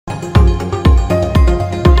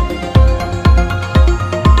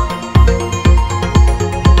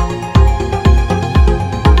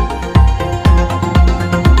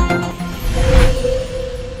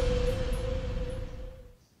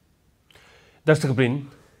दर्शकवृन्द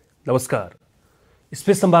नमस्कार।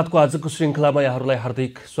 स्पेस संवादको आजको श्रृङ्खलामा यहाँहरूलाई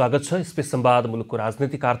हार्दिक स्वागत छ। स्पेस संवाद मुलुकको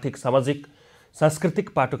राजनीतिक, आर्थिक, सामाजिक, सांस्कृतिक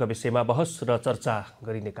पाटोका विषयमा बहस र चर्चा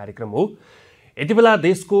गरिने कार्यक्रम हो। यति बेला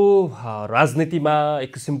देशको राजनीतिमा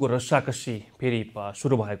एक किसिमको रस्साकसी फेरि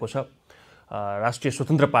सुरु भएको छ। राष्ट्रिय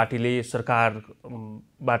स्वतन्त्र पार्टीले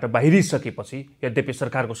सरकारबाट बाहिरिसकेपछि, यद्यपि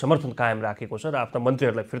सरकारको समर्थन कायम राखेको छ र आफ्ना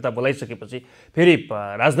मन्त्रीहरूलाई फिर्ता बोलाइसकेपछि फेरि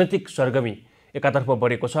राजनैतिक सरगमी एकातर्फ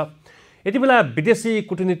बढेको छ। यति बेला विदेशी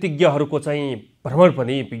कूटनीतिज्ञहरूको चाहिँ भ्रमण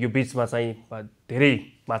पनि यो बीचमा चाहिँ धेरै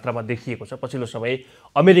मात्रामा देखिएको छ। पछिल्लो समय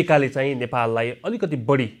अमेरिकाले चाहिँ नेपाललाई अलिकति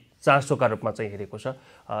बढी चासोका रूपमा चाहिँ हेरेको छ।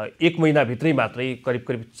 एक महिनाभित्रै मात्रै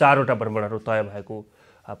करिब 4वटा भ्रमणहरू तय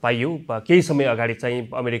भएको पाइयो। केही समय अगाडि चाहिँ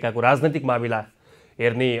अमेरिकाको राजनैतिक मामिला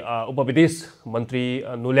हेर्ने उपविदेश मन्त्री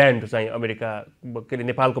नुल्यान्ड चाहिँ अमेरिका के अरे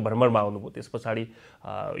नेपालको भ्रमणमा आउनुभयो। त्यस पछाडि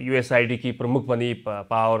युएसआइडीकी प्रमुख पनि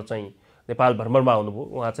पावर चाहिँ नेपाल भ्रमणमा आउनुभयो।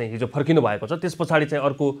 उहाँ चाहिँ हिजो फर्किनु भएको छ। त्यस पछाडि चाहिँ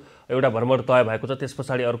अर्को एउटा भ्रमण तय भएको छ। त्यस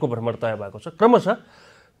पछाडि अर्को भ्रमण तय भएको छ। क्रमशः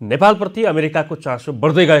नेपालप्रति अमेरिकाको चासो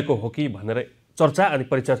बढ्दै गएको हो कि भनेर चर्चा अनि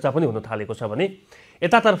परिचर्चा पनि हुन थालेको छ भने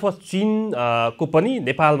यतातर्फ चीनको पनि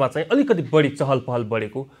नेपालमा चाहिँ अलिकति बढी चहल पहल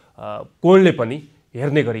बढेको कोणले पनि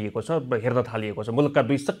हेर्ने गरिएको छ, हेर्न थालिएको छ। मुलुकका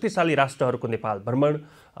दुई शक्तिशाली राष्ट्रहरूको नेपाल भ्रमण,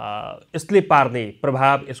 यसले पार्ने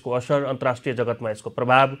प्रभाव, यसको असर, अन्तर्राष्ट्रिय जगतमा यसको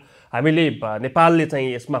प्रभाव, हामीले नेपालले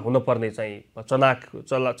चाहिँ यसमा हुनुपर्ने चाहिँ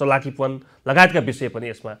चलाकीपन लगायतका विषय पनि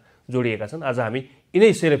यसमा जोडिएका छन्। आज हामी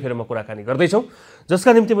यिनै सेरोफेरोमा कुराकानी गर्दैछौँ,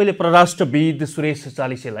 जसका निम्ति मैले परराष्ट्रविद सुरेश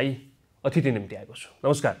चालिसेलाई अतिथि निम्ति आएको छु।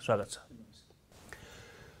 नमस्कार, स्वागत छ।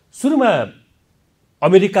 सुरुमा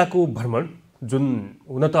अमेरिकाको भ्रमण, जुन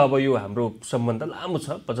हुन त अब यो हाम्रो सम्बन्ध लामो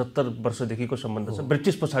छ, 75 वर्षदेखिको सम्बन्ध छ।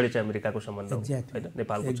 ब्रिटिस पछाडि चाहिँ अमेरिकाको सम्बन्ध हो हैन,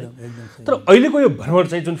 नेपालको चाहिँ। तर अहिलेको यो भ्रमण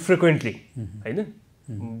चाहिँ जुन फ्रिक्वेन्टली हैन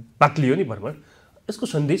बाक्लियो नि भ्रमण, यसको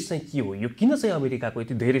सन्देश चाहिँ के हो? यो किन चाहिँ अमेरिकाको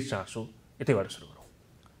यति धेरै चासो? यतैबाट सुरु गरौँ।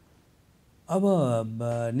 अब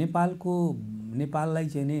नेपाललाई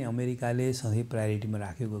चाहिँ नै अमेरिकाले सधैँ प्रायोरिटीमा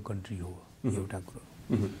राखेको कन्ट्री हो एउटा कुरो।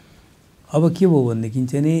 अब के भयो भनेदेखि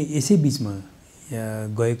चाहिँ नि यसै बिचमा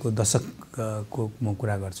गएको दशकको म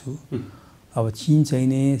कुरा गर्छु। अब चीन चाहिँ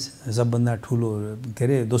नै सबभन्दा ठुलो के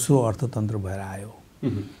अरे दोस्रो अर्थतन्त्र भएर आयो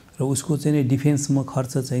र उसको चाहिँ नि डिफेन्समा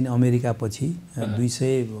खर्च चाहिँ अमेरिका पछि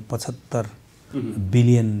 275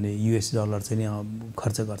 बिलियन US डलर चाहिँ नि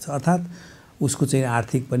खर्च गर्छ। अर्थात् उसको चाहिँ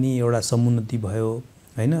आर्थिक पनि एउटा समुन्नति भयो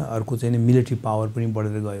हैन, अर्को चाहिँ मिलिट्री पावर पनि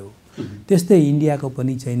बढेर गयो। त्यस्तै इन्डियाको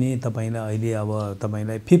पनि चाहिँ नि तपाईलाई अहिले अब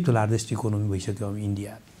तपाईलाई 5th लार्जेस्ट इकोनोमी भइसक्यो अब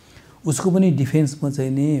इन्डिया। उसको पनि डिफेन्समा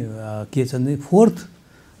चाहिँ नि के छ भने 4th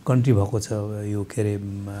कन्ट्री भएको छ यो के अरे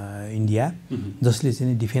इन्डिया, जसले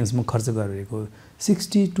चाहिँ डिफेन्समा खर्च गरेको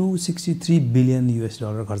 60 to 63 बिलियन US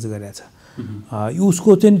डलर खर्च गरेको छ।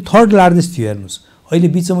 उसको चाहिँ 3rd लार्जेस्ट थियो। हेर्नुहोस् अहिले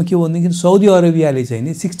बिचमा के हो भनेदेखि साउदी अरेबियाले चाहिँ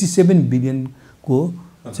नि 67 बिलियनको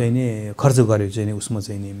चाहिँ नि खर्च गर्यो चाहिँ नि उसमा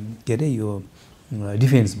चाहिँ नि के अरे यो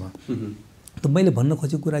डिफेन्समा। त मैले भन्न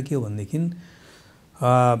खोजेको कुरा के हो भनेदेखि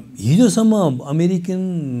हिजोसम्म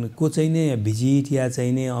अमेरिकनको चाहिँ नि भिजिट या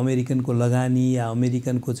चाहिँ नि अमेरिकनको लगानी या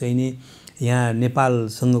अमेरिकनको चाहिँ नि यहाँ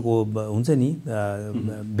नेपालसँगको हुन्छ नि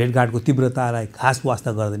भेटघाटको तीव्रतालाई खास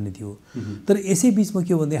वास्ता गर्दैन थियो। तर यसै बिचमा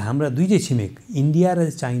के हो भने हाम्रा दुईटै छिमेक इन्डिया र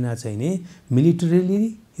चाइना चाहिँ नि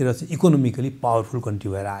मिलिटरीली र इकोनोमिकली पावरफुल कन्ट्री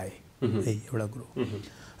भएर आए एउटा कुरो।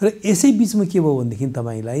 र यसै बिचमा के भयो भनेदेखि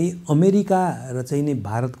तपाईलाई अमेरिका र चाहिँ नि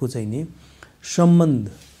भारतको चाहिँ नि सम्बन्ध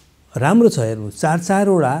राम्रो छ। हेर्नु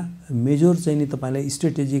 4-4वटा मेजर चाहिँ नि तपाईलाई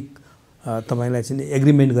स्ट्रेटेजिक तपाईलाई चाहिँ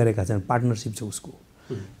एग्रिमेन्ट गरेका छन्, पार्टनरसिप छ उसको।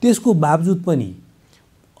 त्यसको बावजुद पनि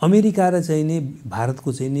अमेरिका र चाहिँ नि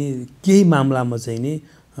भारतको चाहिँ नि केही मामलामा चाहिँ नि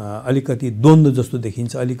अलिकति द्वन्द्व जस्तो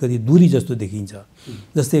देखिन्छ, अलिकति दूरी जस्तो देखिन्छ।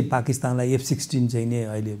 जस्तै पाकिस्तानलाई F-16 चाहिँ नि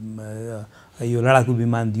अहिले यो लडाकु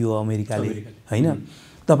विमान दियो अमेरिकाले हैन।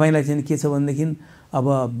 तपाईलाई चाहिँ के छ भनेदेखि अब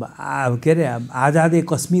के अरे आजादे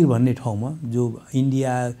कश्मीर भन्ने ठाउँमा जो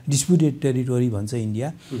इन्डिया डिस्प्युटेड टेरिटोरी भन्छ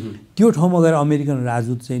इन्डिया, त्यो ठाउँमा गएर अमेरिकन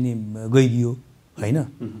राजदूत चाहिँ नि गइदियो हैन।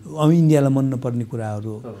 अब इन्डियालाई मन नपर्ने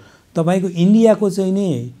कुराहरू तपाईको इन्डियाको चाहिँ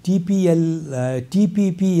नि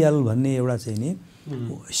TPPL भन्ने एउटा चाहिँ नि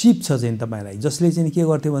सिप छ चाहिँ तपाईलाई, जसले चाहिँ के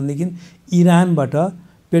गर्थ्यो भनेदेखि इरानबाट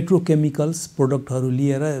पेट्रोकेमिकल्स प्रोडक्टहरू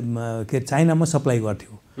लिएर के चाइनामा सप्लाई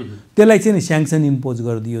गर्थ्यो। त्यसलाई चाहिँ स्याङ्सन इम्पोज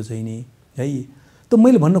गरिदियो चाहिँ नि है। त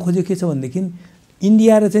मैले भन्न खोजेको के छ भनेदेखि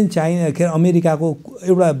इन्डिया र चाहिँ चाइना के अमेरिकाको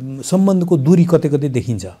एउटा सम्बन्धको दूरी कतै कतै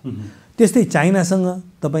देखिन्छ। त्यस्तै चाइनासँग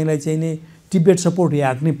तपाईलाई चाहिँ नि टिबेट सपोर्ट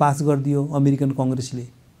एक्ट नै पास गरिदियो अमेरिकन कङ्ग्रेसले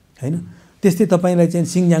हैन। त्यस्तै तपाईलाई चाहिँ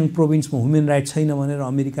सिङजाङ प्रोभिन्समा ह्युमन राइट छैन भनेर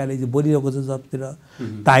अमेरिकाले बोलिरहेको छ सबतिर।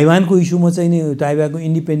 ताइवानको इस्युमा चाहिँ नि ताइवानको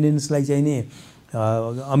इन्डिपेन्डेन्सलाई चाहिँ नि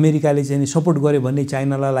अमेरिकाले चाहिँ सपोर्ट गर्यो भन्ने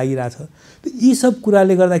चाइनालाई लागिरहेछ। यी सब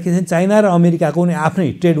कुराले गर्दाखेरि चाहिँ चाइना र अमेरिकाको पनि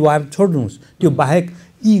आफ्नै ट्रेड वार छोड्नुहोस्, त्यो बाहेक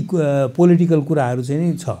यी पोलिटिकल कुराहरू चाहिँ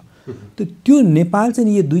नि छ। त्यो नेपाल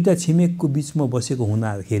चाहिँ यो दुईटा छिमेकको बिचमा बसेको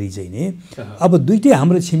हुँदाखेरि चाहिँ नि अब दुईटै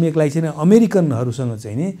हाम्रो छिमेकलाई चाहिँ अमेरिकनहरूसँग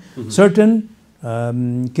चाहिँ नि सर्टन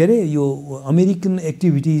के अरे यो अमेरिकन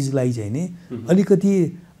एक्टिभिटिजलाई चाहिँ नि अलिकति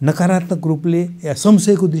नकारात्मक रूपले या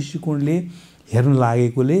संशयको दृष्टिकोणले हेर्न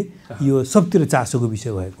लागेकोले यो सबतिर चासोको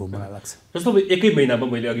विषय भएको मलाई लाग्छ। जस्तो एकै महिनामा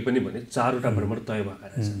मैले अघि पनि भने 4वटा भ्रमण तय भएका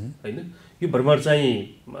रहेछन् हैन। यो भ्रमण चाहिँ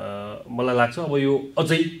मलाई लाग्छ अब यो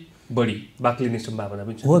अझै बढी बाक्लिने सम्भावना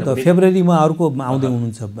पनि छ। हो त, फेब्रुअरीमा अर्को आउँदै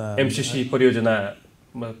हुनुहुन्छ। एमसीसी परियोजना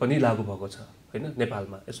पनि लागू भएको छ हैन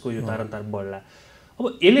नेपालमा, यसको यो तारन्तार बढ्ला। अब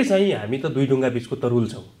यसले चाहिँ हामी त दुई ढुङ्गा बिचको तरुल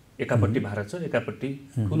छौँ, एकापट्टि भारत छ, एकापट्टि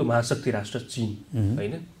ठुलो महाशक्ति राष्ट्र चीन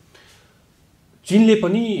हैन। चीनले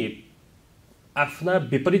पनि आफ्ना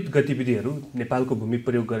विपरीत गतिविधिहरू नेपालको भूमि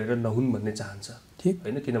प्रयोग गरेर नहुन् भन्ने चाहन्छ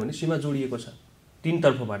हैन, किनभने सीमा जोडिएको छ,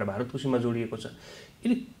 तीनतर्फबाट भारतको सीमा जोडिएको छ।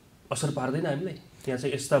 यसले असर पार्दैन हामीलाई यहाँ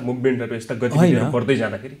चाहिँ यस्ता मुभमेन्टहरू यस्ता गतिविधिहरू बढ्दै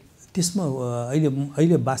जाँदाखेरि? त्यसमा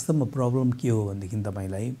अहिले वास्तवमा प्रब्लम के हो भनेदेखि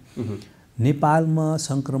तपाईँलाई नेपालमा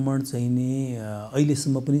सङ्क्रमण चाहिँ नि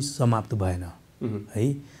अहिलेसम्म पनि समाप्त भएन है।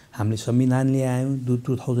 हामीले संविधान ल्यायौँ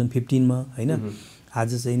 2015 हैन,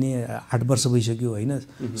 आज चाहिँ नि 8 वर्ष भइसक्यो होइन।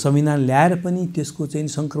 संविधान ल्याएर पनि त्यसको चाहिँ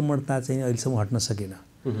सङ्क्रमणता चाहिँ अहिलेसम्म हट्न सकेन।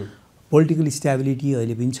 पोलिटिकल स्टेबिलिटी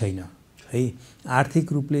अहिले पनि छैन है।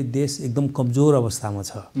 आर्थिक रूपले देश एकदम कमजोर अवस्थामा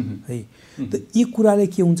छ है। त यी कुराले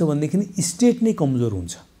के हुन्छ भनेदेखि स्टेट नै कमजोर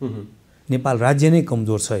हुन्छ, नेपाल राज्य नै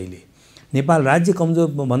कमजोर छ अहिले। नेपाल राज्य कमजोर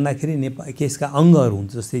भन्दाखेरि नेपाल यसका अङ्गहरू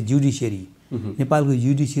हुन्छ, जस्तै जुडिसियरी, नेपालको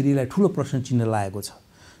जुडिसियरीलाई ठुलो प्रश्न चिन्ह लागेको छ।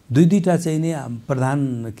 दुईटा चाहिँ नि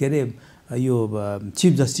प्रधान के अरे यो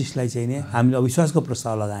चिफ जस्टिसलाई चाहिँ नि हामीले अविश्वासको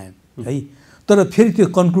प्रस्ताव लगायौँ है, तर फेरि त्यो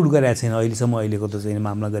कन्क्लुड गरेको छैन अहिलेसम्म। अहिलेको त चाहिँ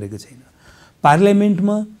मामला गरेको छैन।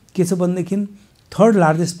 पार्लियामेन्टमा के छ भनेदेखि थर्ड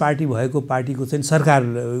लार्जेस्ट पार्टी भएको पार्टीको चाहिँ सरकार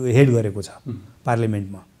हेड गरेको छ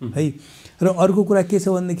पार्लियामेन्टमा है। र अर्को कुरा के छ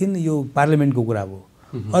भनेदेखि यो पार्लियामेन्टको कुरा हो।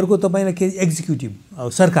 अर्को तपाईँलाई के एक्जिक्युटिभ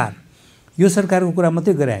सरकार, यो सरकारको कुरा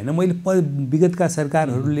मात्रै गरे होइन। मैले विगतका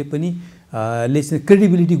सरकारहरूले पनि चाहिँ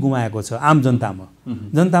क्रेडिबिलिटी गुमाएको छ आम जनतामा।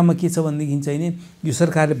 जनतामा के छ भनेदेखि चाहिँ नि यो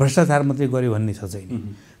सरकारले भ्रष्टाचार मात्रै गर्यो भन्ने छ चाहिँ नि।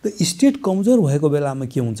 त स्टेट कमजोर भएको बेलामा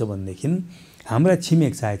के हुन्छ भनेदेखि हाम्रा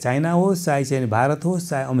छिमेक चाहे चाइना होस्, चाहे भारत होस्,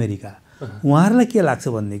 चाहे अमेरिका, उहाँहरूलाई के लाग्छ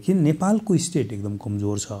भनेदेखि नेपालको स्टेट एकदम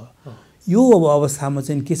कमजोर छ। यो अब अवस्थामा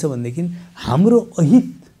चाहिँ के छ भनेदेखि हाम्रो अहित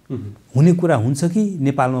हुने कुरा हुन्छ कि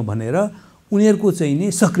नेपालमा भनेर उनीहरूको चाहिँ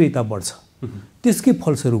नि सक्रियता बढ्छ। त्यसकै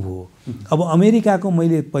फलस्वरूप हो। अब अमेरिकाको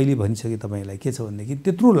मैले पहिले भनिसकेँ तपाईँलाई के छ भनेदेखि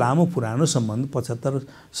त्यत्रो लामो पुरानो सम्बन्ध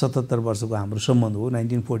 75-77 वर्षको हाम्रो सम्बन्ध हो।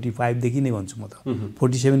 1945 देखि नै भन्छु म त,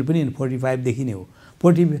 47 पनि 45 देखि नै हो।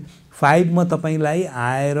 45 मा तपाईँलाई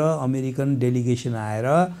आएर अमेरिकन डेलिगेसन आएर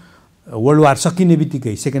वर्ल्ड वार सकिने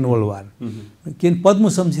बित्तिकै सेकेन्ड वर्ल्ड वार के पद्म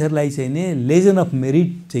शमशेरलाई चाहिँ नि लेजेन्ड अफ मेरिट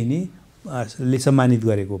चाहिँ नि ले सम्मानित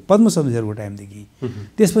गरेको पद्म शमशेरको टाइमदेखि।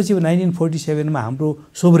 त्यसपछि 1947 मा हाम्रो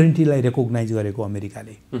सोभरेन्टीलाई रेकग्नाइज गरेको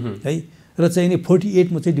अमेरिकाले है। र चाहिँ नि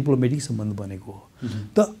 48 मा चाहिँ डिप्लोमेटिक सम्बन्ध बनेको हो।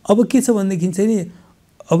 त अब के छ भनेदेखि चाहिँ नि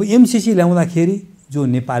अब एमसीसी ल्याउँदाखेरि जो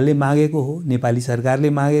नेपालले मागेको हो, नेपाली सरकारले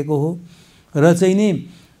मागेको हो, र चाहिँ नि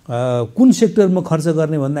कुन सेक्टरमा खर्च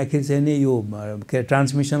गर्ने भन्दाखेरि चाहिँ नि यो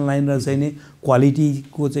ट्रान्समिसन लाइन र चाहिँ नि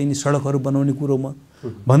क्वालिटीको चाहिँ नि सडकहरू बनाउने कुरोमा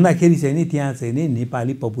भन्दाखेरि चाहिँ नि त्यहाँ चाहिँ नि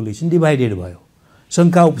नेपाली पपुलेसन डिभाइडेड भयो,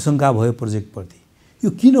 शङ्का उपशङ्का भयो प्रोजेक्टप्रति। यो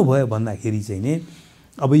किन भयो भन्दाखेरि चाहिँ नि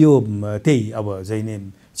अब यो त्यही अब चाहिँ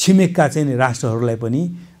नि छिमेकका चाहिँ नि राष्ट्रहरूलाई पनि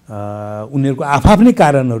उनीहरूको आफ्नै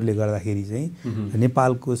कारणहरूले गर्दाखेरि चाहिँ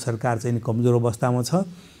नेपालको सरकार चाहिँ कमजोर अवस्थामा छ।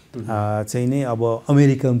 चाहिँ नि अब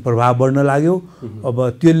अमेरिकन प्रभाव बढ्न लाग्यो।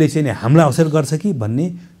 अब त्यसले चाहिँ नि हामीलाई असर गर्छ कि भन्ने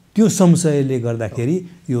त्यो संशयले गर्दाखेरि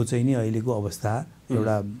यो चाहिँ नि अहिलेको अवस्था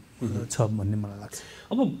एउटा छ भन्ने मलाई लाग्छ।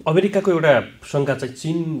 अब अमेरिकाको एउटा शङ्का चाहिँ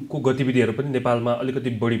चीनको गतिविधिहरू पनि नेपालमा अलिकति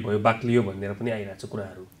बढी भयो, बाक्लियो भनेर पनि आइरहेको छ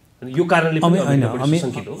कुराहरू। यो कारणले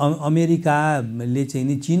अमेरिकाले चाहिँ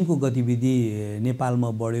नि चीनको गतिविधि नेपालमा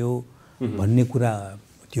बढ्यो भन्ने कुरा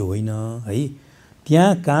त्यो होइन है।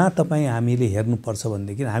 त्यहाँ कहाँ तपाईँ हामीले हेर्नुपर्छ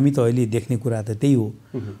भनेदेखि हामी त अहिले देख्ने कुरा त त्यही हो,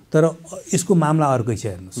 तर यसको मामला अर्कै छ।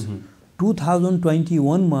 हेर्नुहोस्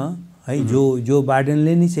 2021 मा है जो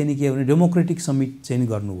बाइडेनले नि चाहिँ नि के भने डेमोक्रेटिक समिट चाहिँ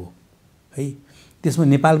गर्नुभयो है। त्यसमा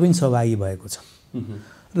नेपाल पनि सहभागी भएको छ।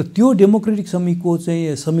 र त्यो डेमोक्रेटिक समिटको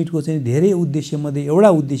चाहिँ धेरै उद्देश्यमध्ये एउटा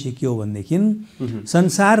उद्देश्य के हो भनेदेखि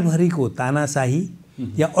संसारभरिको तानाशाही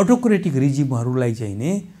या अटोक्रेटिक रिजिमहरूलाई चाहिँ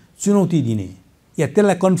नि चुनौती दिने या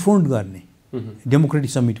त्यसलाई कन्फ्रन्ट गर्ने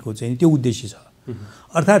डेमोक्रेटिक समिटको चाहिँ त्यो उद्देश्य छ।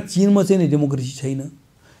 अर्थात् चीनमा चाहिँ डेमोक्रेसी छैन,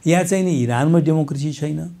 या चाहिँ नि इरानमा डेमोक्रेसी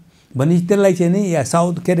छैन, भनेपछि त्यसलाई चाहिँ नि या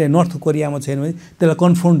साउथ के अरे नर्थ कोरियामा छैन भने त्यसलाई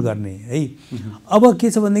कन्फ्रन्ट गर्ने है। अब के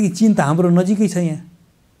छ भनेदेखि चीन त हाम्रो नजिकै छ यहाँ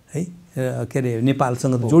है, के अरे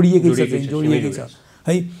नेपालसँग जोडिएकै छ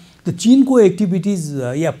है। त चीनको एक्टिभिटिज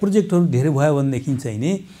या प्रोजेक्टहरू धेरै भयो भनेदेखि चाहिँ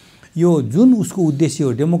नि यो जुन उसको उद्देश्य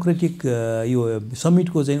हो डेमोक्रेटिक यो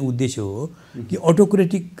समिटको चाहिँ उद्देश्य हो कि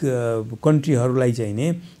अटोक्रेटिक कन्ट्रीहरूलाई चाहिँ नि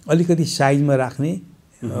अलिकति साइजमा राख्ने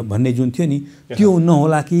भन्ने जुन थियो नि त्यो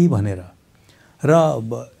नहोला कि भनेर। र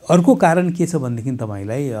अर्को कारण के छ भनेदेखि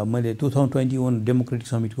तपाईँलाई मैले 2021 डेमोक्रेटिक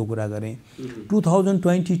समिटको कुरा गरेँ।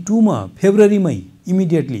 2022मा फेब्रुअरीमै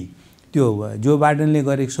इमिडिएटली त्यो जो बाइडेनले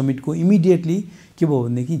गरेको समिटको इमिडिएटली के भयो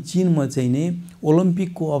भनेदेखि चीनमा चाहिँ नि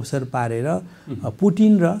ओलम्पिकको अवसर पारेर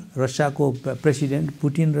पुटिन र रसियाको प्रेसिडेन्ट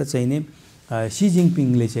पुटिन र चाहिँ नि सी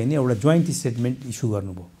जिङपिङले चाहिँ नि एउटा जोइन्ट स्टेटमेन्ट इस्यु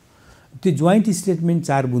गर्नुभयो। त्यो जोइन्ट स्टेटमेन्ट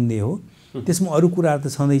 4 बुन्दे हो, त्यसमा अरू कुराहरू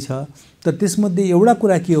त छँदैछ। तर त्यसमध्ये एउटा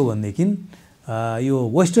कुरा के हो भनेदेखि यो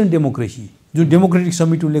वेस्टर्न डेमोक्रेसी जुन डेमोक्रेटिक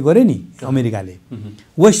समिट उनले गरे नि अमेरिकाले,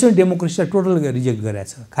 वेस्टर्न डेमोक्रेसीलाई टोटल रिजेक्ट गरेको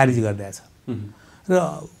छ, खारिज गरिदिएको छ। र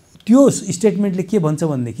त्यो स्टेटमेन्टले के भन्छ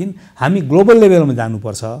भनेदेखि हामी ग्लोबल लेभलमा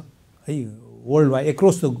जानुपर्छ है, world wide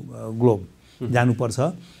across the globe जानुपर्छ।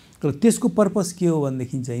 तर त्यसको पर्पस के हो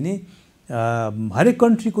भनेदेखि चाहिँ नि हरेक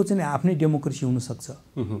कन्ट्रीको चाहिँ आफ्नै डेमोक्रेसी हुनसक्छ,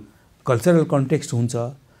 कल्चरल कन्टेक्स्ट हुन्छ।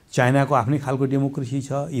 चाइनाको आफ्नै खालको डेमोक्रेसी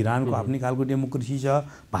छ, इरानको आफ्नै खालको डेमोक्रेसी छ,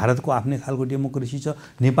 भारतको आफ्नै खालको डेमोक्रेसी छ,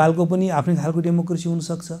 नेपालको पनि आफ्नै खालको डेमोक्रेसी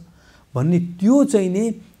हुनसक्छ भन्ने त्यो चाहिँ नि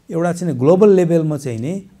एउटा चाहिँ ग्लोबल लेभलमा चाहिँ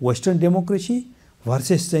नि वेस्टर्न डेमोक्रेसी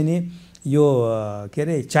भर्सेस चाहिँ नि यो के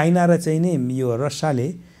अरे चाइना र चाहिँ नि यो रसियाले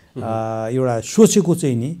एउटा सोचेको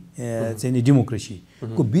चाहिँ नि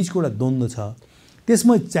डेमोक्रेसीको बिचको एउटा द्वन्द्व छ।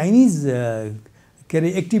 त्यसमा चाइनिज के अरे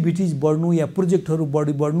एक्टिभिटिज बढ्नु या प्रोजेक्टहरू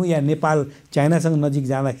बढ्नु या नेपाल चाइनासँग नजिक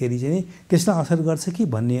जाँदाखेरि चाहिँ नि त्यसलाई असर गर्छ कि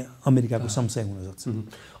भन्ने अमेरिकाको संशय हुनसक्छ।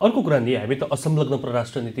 अर्को कुरा नि हामी त असंलग्न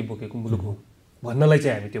परराष्ट्र नीति बोकेको मुलुक हो भन्नलाई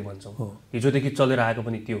चाहिँ हामी त्यो भन्छौँ, हिजोदेखि चलेर आएको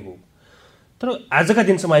पनि त्यो हो। तर आजका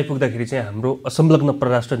दिनसम्म आइपुग्दाखेरि चाहिँ हाम्रो असंलग्न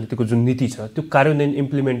परराष्ट्र नीतिको जुन नीति छ त्यो कार्यान्वयन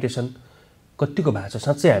इम्प्लिमेन्टेसन कतिको भएको छ?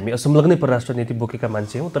 साँच्चै हामी असंलग्नै परराष्ट्र नीति बोकेका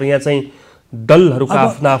मान्छे हौँ, तर यहाँ चाहिँ दलहरूका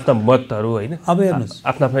आफ्ना मतहरू होइन,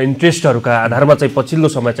 आफ्ना इन्ट्रेस्टहरूका आधारमा चाहिँ पछिल्लो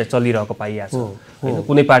समय चाहिँ चलिरहेको पाइएको छ होइन।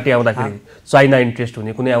 कुनै पार्टी आउँदाखेरि चाइना इन्ट्रेस्ट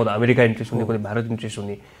हुने, कुनै आउँदा अमेरिका इन्ट्रेस्ट हुने, कुनै भारत इन्ट्रेस्ट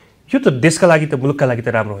हुने। यो त देशका लागि त मुलुकका लागि त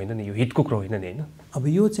राम्रो होइन नि, यो हितको कुरो होइन नि होइन। अब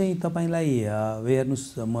यो चाहिँ तपाईँलाई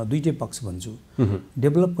हेर्नुहोस्, म दुईटै पक्ष भन्छु।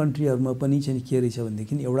 डेभलप कन्ट्रीहरूमा पनि चाहिँ के रहेछ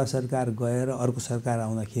भनेदेखि एउटा सरकार गएर अर्को सरकार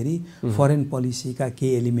आउँदाखेरि फरेन पोलिसीका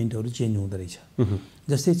केही एलिमेन्टहरू चेन्ज हुँदो रहेछ।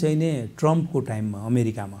 जस्तै चाहिँ नि ट्रम्पको टाइममा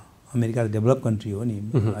अमेरिका डेभलप कन्ट्री हो नि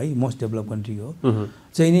है, मोस्ट डेभलप कन्ट्री हो,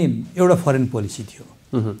 चाहिँ नि एउटा फरेन पोलिसी थियो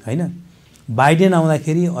होइन। बाइडेन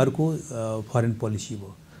आउँदाखेरि अर्को फरेन पोलिसी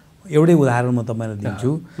भयो। एउटै उदाहरण म तपाईँलाई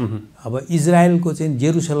दिन्छु। अब इजरायलको चाहिँ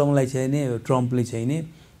जेरुसलमलाई चाहिँ नि ट्रम्पले चाहिँ नि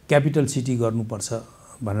क्यापिटल सिटी गर्नुपर्छ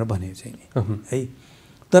भनेर भनेको चाहिँ नि है।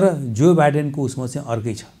 तर जो बाइडेनको उसमा चाहिँ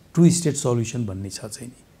अर्कै छ, 2 स्टेट सल्युसन भन्ने छ चाहिँ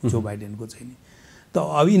नि जो बाइडेनको चाहिँ नि। त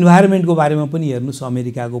अब इन्भाइरोमेन्टको बारेमा पनि हेर्नुहोस्,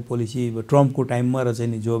 अमेरिकाको पोलिसी ट्रम्पको टाइममा र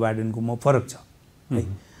चाहिँ नि जो बाइडेनकोमा फरक छ है।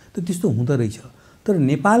 त त्यस्तो हुँदो रहेछ। तर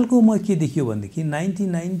नेपालकोमा के देखियो भनेदेखि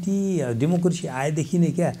 1990 डेमोक्रेसी आएदेखि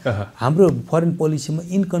नै क्या हाम्रो फरेन पोलिसीमा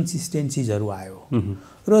इन्कन्सिस्टेन्सिजहरू आयो।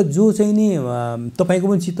 र जो चाहिँ नि तपाईँको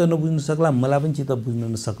पनि चित्त नबुझ्न सक्ला, मलाई पनि चित्त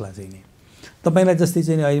बुझ्न नसक्ला चाहिँ नि। तपाईँलाई जस्तै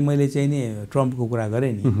चाहिँ अहिले मैले चाहिँ नि ट्रम्पको कुरा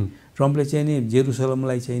गरेँ नि, ट्रम्पले चाहिँ नि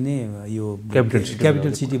जेरुसलमलाई चाहिँ नि यो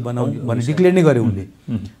क्यापिटल सिटी बनाऊ भन्ने डिक्लेयर नै गर्यो उनले।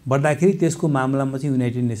 भन्दाखेरि त्यसको मामलामा चाहिँ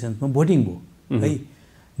युनाइटेड नेसन्समा भोटिङ भयो है।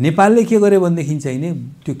 नेपालले के गर्यो भनेदेखि चाहिँ नि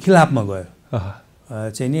त्यो खिलाफमा गयो,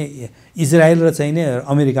 चाहिँ नि इजरायल र चाहिँ नि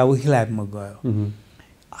अमेरिकाको खिलाफमा गयो।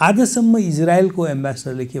 आजसम्म इजरायलको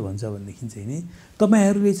एम्बेसडरले के भन्छ भनेदेखि चाहिँ नि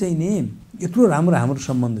तपाईँहरूले चाहिँ नि यत्रो राम्रो हाम्रो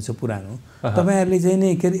सम्बन्ध छ पुरानो, तपाईँहरूले चाहिँ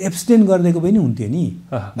नि के अरे एब्सटेन गरिदिएको पनि हुन्थ्यो नि,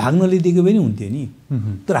 भाग्न लिइदिएको पनि हुन्थ्यो नि,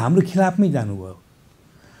 तर हाम्रो खिलाफमै जानुभयो।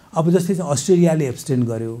 अब जस्तै चाहिँ अस्ट्रेलियाले एब्सटेन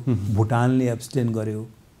गर्यो, भुटानले एब्सटेन गर्यो,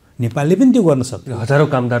 नेपालले पनि त्यो गर्न सक्छ। हजारौँ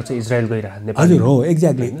कामदार चाहिँ इजरायल गइरहने। हजुर हो,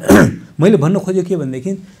 एक्ज्याक्टली। मैले भन्न खोजेको के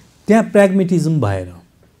भनेदेखि त्यहाँ प्र्याग्मेटिजम भएर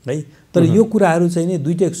है। तर यो कुराहरू चाहिँ नि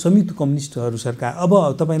दुईटै संयुक्त कम्युनिस्टहरू सरकार। अब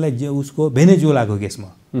तपाईँलाई उसको भेनेजुएलाको केसमा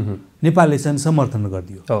नेपालले चाहिँ समर्थन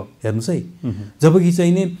गरिदियो हेर्नुहोस् है। जबकि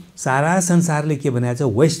चाहिँ नि सारा संसारले के भनेको छ,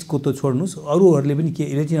 वेस्टको त छोड्नुहोस्, अरूहरूले पनि के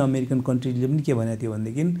लेटिन अमेरिकन कन्ट्रीले पनि के भनेको थियो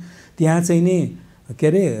भनेदेखि त्यहाँ चाहिँ नि के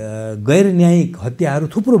अरे गैर न्यायिक हत्याहरू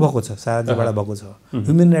थुप्रो भएको छ, सारा जग्गाबाट भएको छ,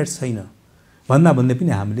 ह्युमन राइट्स छैन भन्दै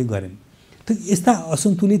पनि हामीले गऱ्यौँ। त यस्ता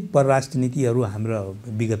असन्तुलित परराष्ट्र नीतिहरू हाम्रो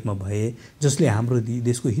विगतमा भए जसले हाम्रो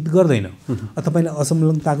देशको हित गर्दैन। तपाईँले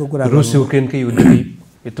असंलग्नताको कुरा रुस युक्रेनकै युद्धले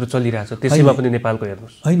भित्र चलिरहेछ, त्यसैमा पनि नेपालको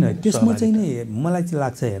हेर्नुहोस् होइन। त्यसमा चाहिँ नि मलाई चाहिँ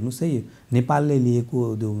लाग्छ हेर्नुहोस् है, नेपालले लिएको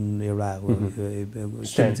एउटा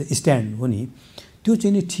स्ट्यान्ड हो नि, त्यो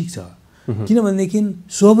चाहिँ नि ठिक छ। किनभनेदेखि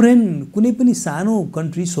सोभरेन कुनै पनि सानो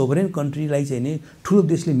कन्ट्री, सोभरेन कन्ट्रीलाई चाहिँ नि ठुलो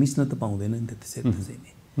देशले मिच्न त पाउँदैन नि त। त्यसरी चाहिँ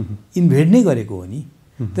नि इन्भेड नै गरेको हो नि।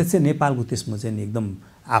 त्यसै नेपालको त्यसमा चाहिँ नि एकदम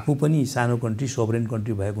आफू पनि सानो कन्ट्री, सोभरेन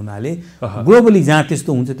कन्ट्री भएको हुनाले ग्लोबली जहाँ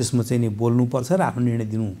त्यस्तो हुन्छ त्यसमा चाहिँ नि बोल्नुपर्छ र आफ्नो निर्णय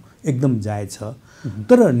दिनु एकदम जायज छ।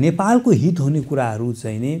 तर नेपालको हित हुने कुराहरू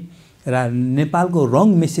चाहिँ नि र नेपालको रङ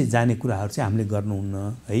मेसेज जाने कुराहरू चाहिँ हामीले गर्नुहुन्न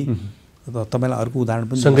है। तपाईँलाई अर्को उदाहरण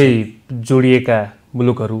पनि सँगै जोडिएका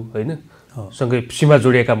मुलुकहरू होइन, सँगै सीमा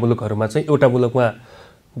जोडिएका मुलुकहरूमा चाहिँ एउटा मुलुकमा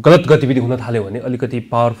गलत गतिविधि हुन थाल्यो भने अलिकति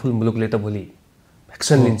पावरफुल मुलुकले त भोलि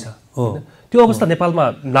एक्सन लिन्छ। त्यो अवस्था नेपालमा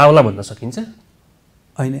नआउला भन्न सकिन्छ?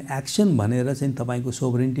 होइन, एक्सन भनेर चाहिँ तपाईँको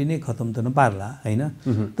सोभरेन्टी नै खतम त नपार्ला होइन।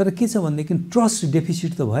 तर के छ भनेदेखि ट्रस्ट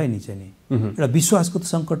डेफिसिट त भयो नि चाहिँ नि, एउटा विश्वासको त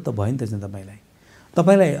सङ्कट त भयो नि त चाहिँ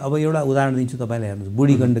तपाईँलाई। अब एउटा उदाहरण दिन्छु तपाईँलाई, हेर्नुहोस्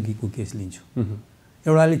बुढी गण्डकीको केस लिन्छु।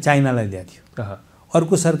 एउटाले चाइनालाई दिएको थियो,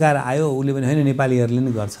 अर्को सरकार आयो, उसले पनि होइन नेपालीहरूले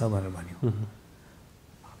नै गर्छ भनेर भन्यो।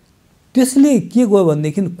 त्यसले के गयो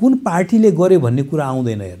भनेदेखि कुन पार्टीले गर्यो भन्ने कुरा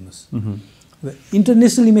आउँदैन। हेर्नुहोस्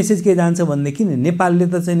इन्टरनेसनली मेसेज के जान्छ भनेदेखि नेपालले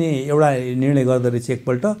त चाहिँ नि एउटा निर्णय गर्दो रहेछ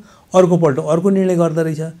एकपल्ट, अर्कोपल्ट अर्को निर्णय गर्दो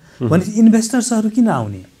रहेछ भनेपछि इन्भेस्टर्सहरू किन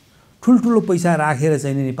आउने? ठुल्ठुलो पैसा राखेर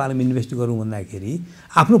चाहिँ नि नेपालमा इन्भेस्ट गरौँ भन्दाखेरि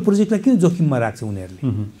आफ्नो प्रोजेक्टलाई किन जोखिममा राख्छ उनीहरूले?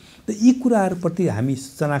 त यी कुराहरूप्रति हामी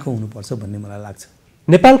चनाखो हुनुपर्छ भन्ने मलाई लाग्छ।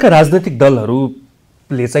 नेपालका राजनैतिक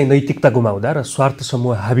दलहरूले चाहिँ नैतिकता गुमाउँदा र स्वार्थ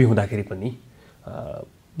समूह हाबी हुँदाखेरि पनि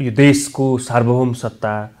यो देशको सार्वभौम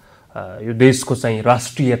सत्ता, यो देशको चाहिँ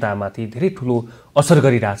राष्ट्रियतामाथि धेरै ठुलो असर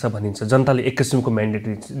गरिरहेछ भनिन्छ। जनताले एक किसिमको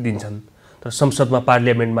म्यान्डेट दिन्छन्, तर संसदमा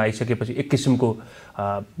पार्लियामेन्टमा आइसकेपछि एक किसिमको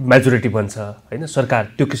मेजोरिटी बन्छ होइन,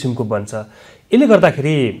 सरकार त्यो किसिमको बन्छ। यसले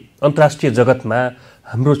गर्दाखेरि अन्तर्राष्ट्रिय जगतमा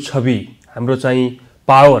हाम्रो छवि, हाम्रो चाहिँ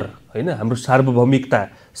पावर होइन, हाम्रो सार्वभौमिकता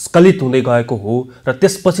स्खलित हुँदै गएको हो र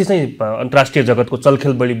त्यसपछि चाहिँ अन्तर्राष्ट्रिय जगतको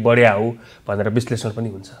चलखेल बढी बढ्या हो भनेर विश्लेषण पनि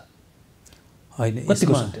हुन्छ। होइन,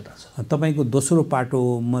 कतिको सत्यता छ? तपाईँको दोस्रो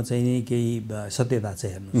पाटोमा चाहिँ नि केही सत्यता छ।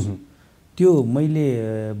 हेर्नुहोस् त्यो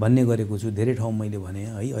मैले भन्ने गरेको छु, धेरै ठाउँ मैले भने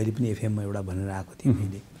है, अहिले पनि एफएममा एउटा भनेर आएको थिएँ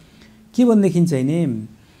मैले। के भनेदेखि चाहिँ नि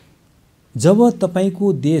जब तपाईँको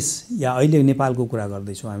देश या अहिले नेपालको कुरा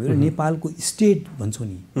गर्दैछौँ हामीहरू, नेपालको स्टेट भन्छौँ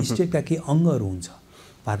नि, स्टेटका केही अङ्गहरू हुन्छ,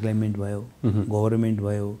 पार्लियामेन्ट भयो, गभर्मेन्ट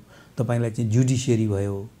भयो, तपाईँलाई चाहिँ जुडिसियरी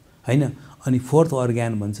भयो होइन, अनि फोर्थ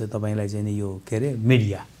अर्ग्यान भन्छ तपाईँलाई चाहिँ नि यो के अरे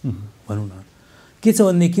मिडिया भनौँ न। के छ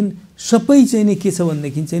भनेदेखि सबै चाहिँ नि के छ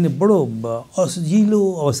भनेदेखि चाहिँ नि बडो अजिलो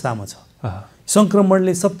अवस्थामा छ,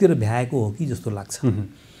 सङ्क्रमणले सबतिर भ्याएको हो कि जस्तो लाग्छ।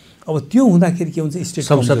 अब त्यो हुँदाखेरि के हुन्छ, स्टेट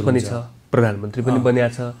संसद पनि छ, प्रधानमन्त्री पनि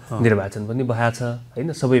बनिएको छ, निर्वाचन पनि भएको छ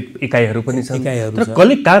होइन, सबै इकाइहरू पनि छन्, तर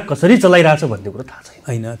कसले कहाँ कसरी चलाइरहेछ भन्ने कुरा थाहा छैन।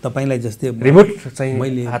 होइन, तपाईँलाई जस्तै रिमोट चाहिँ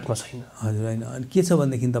मैले हातमा छैन। हजुर होइन, अनि के छ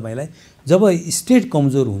भनेदेखि तपाईँलाई जब स्टेट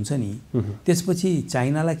कमजोर हुन्छ नि त्यसपछि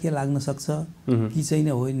चाइनालाई के लाग्न सक्छ कि चाहिँ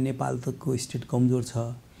हो नेपाल तको स्टेट कमजोर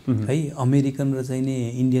छ है, अमेरिकन र चाहिँ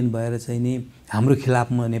नि इन्डियन भएर चाहिँ नि हाम्रो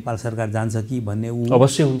खिलाफमा नेपाल सरकार जान्छ कि भन्ने ऊ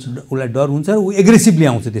अवश्य हुन्छ, उसलाई डर हुन्छ र ऊ एग्रेसिभली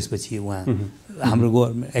आउँछ। त्यसपछि उहाँ हाम्रो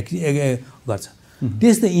गभर्मेन्ट गर्छ।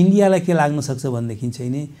 त्यस्तै इन्डियालाई के लाग्न सक्छ भनेदेखि चाहिँ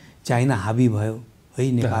नि चाइना हाबी भयो है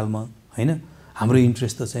नेपालमा होइन, हाम्रो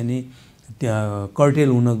इन्ट्रेस्ट त चाहिँ नि त्यहाँ कर्टेल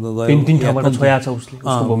हुन गयो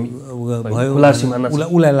भयो,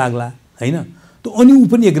 उसलाई लाग्ला होइन, त अनि ऊ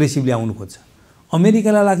पनि एग्रेसिभली आउनु खोज्छ।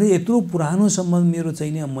 अमेरिकालाई लाग्छ यत्रो पुरानो सम्बन्ध मेरो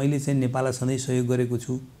चाहिँ नि, मैले चाहिँ नेपाललाई सधैँ सहयोग गरेको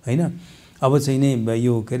छु होइन, अब चाहिँ नि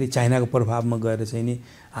यो के अरे चाइनाको प्रभावमा गएर चाहिँ नि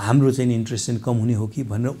हाम्रो चाहिँ इन्ट्रेस्ट चाहिँ कम हुने हो कि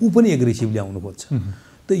भनेर ऊ पनि एग्रेसिभली आउनु खोज्छ।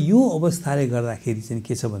 त यो अवस्थाले गर्दाखेरि चाहिँ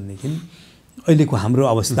के छ भनेदेखि अहिलेको हाम्रो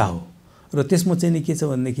अवस्था हो। र त्यसमा चाहिँ नि के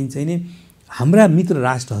छ भनेदेखि चाहिँ नि हाम्रा मित्र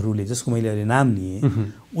राष्ट्रहरूले, जसको मैले अहिले नाम लिएँ,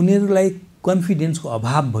 उनीहरूलाई कन्फिडेन्सको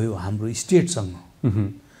अभाव भयो हाम्रो स्टेटसँग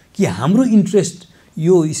कि हाम्रो इन्ट्रेस्ट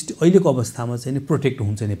यो अहिलेको अवस्थामा चाहिँ नि प्रोटेक्ट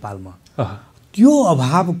हुन्छ नेपालमा। त्यो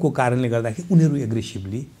अभावको कारणले गर्दाखेरि उनीहरू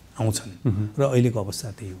एग्रेसिभली आउँछन् र अहिलेको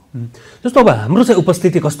अवस्था त्यही हो। जस्तो अब हाम्रो चाहिँ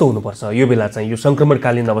उपस्थिति कस्तो हुनुपर्छ यो बेला चाहिँ यो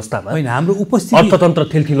सङ्क्रमणकालीन अवस्थामा? होइन, हाम्रो उपस्थिति अर्थतन्त्र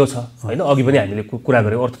थिलथिलो छ होइन, अघि पनि हामीले कुरा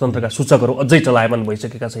गऱ्यौँ, अर्थतन्त्रका सूचकहरू अझै चलायमान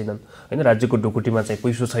भइसकेका छैनन् होइन, राज्यको ढुकुटीमा चाहिँ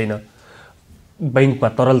पैसो छैन, बैङ्कमा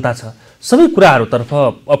तरलता छ, सबै कुराहरूतर्फ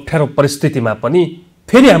अप्ठ्यारो परिस्थितिमा पनि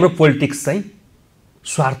फेरि हाम्रो पोलिटिक्स चाहिँ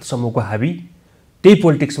स्वार्थ समूहको हाबी, त्यही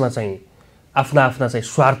पोलिटिक्समा चाहिँ आफ्ना चाहिँ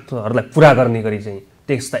स्वार्थहरूलाई पुरा गर्ने गरी चाहिँ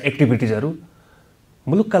त्यस्ता एक्टिभिटिजहरू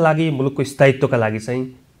मुलुकका लागि, मुलुकको स्थायित्वका लागि चाहिँ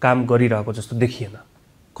काम गरिरहेको जस्तो देखिएन।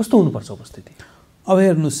 कस्तो हुनुपर्छ उपस्थिति? अब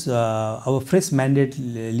हेर्नुहोस्, अब फ्रेस म्यान्डेट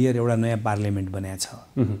लिएर एउटा नयाँ पार्लियामेन्ट बनाएको छ,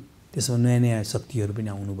 त्यसमा नयाँ नयाँ शक्तिहरू पनि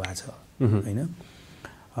आउनु भएको छ होइन।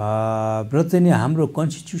 र चाहिँ नि हाम्रो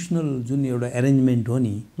कन्स्टिट्युसनल जुन एउटा एरेन्जमेन्ट हो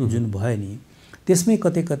नि जुन भयो नि त्यसमै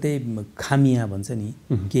कतै कतै खामिया भन्छ नि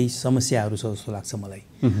केही समस्याहरू छ जस्तो लाग्छ मलाई।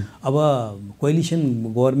 अब कोएलिसन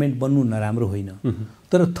गभर्नमेन्ट बन्नु नराम्रो होइन,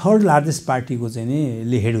 तर थर्ड लार्जेस्ट पार्टीको चाहिँ नि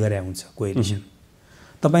ले हेड गरे हुन्छ कोएलिसन।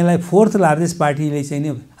 तपाईलाई फोर्थ लार्जेस्ट पार्टीले चाहिँ नि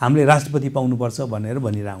हामीले राष्ट्रपति पाउनुपर्छ भनेर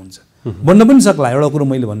भनिरहेको हुन्छ, बन्न पनि सक्ला, एउटा कुरो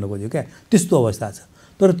मैले भन्न खोजेँ क्या, त्यस्तो अवस्था छ।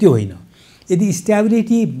 तर त्यो होइन, यदि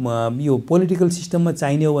स्ट्याबिलिटी यो पोलिटिकल सिस्टममा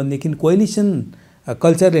चाहिने हो भनेदेखि कोएलिसन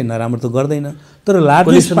कल्चरले नराम्रो त गर्दैन, तर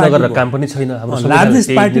लार्जेस्ट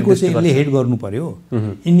पार्टीको चाहिँ यसले हेड गर्नु पर्यो।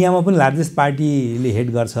 इन्डियामा पनि लार्जेस्ट पार्टीले हेड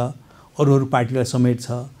गर्छ, अरू पार्टीलाई समेट्छ,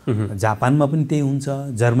 जापानमा पनि त्यही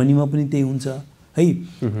हुन्छ, जर्मनीमा पनि त्यही हुन्छ है।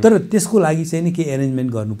 तर त्यसको लागि चाहिँ नि के एरेन्जमेन्ट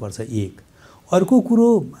गर्नुपर्छ एक। अर्को कुरो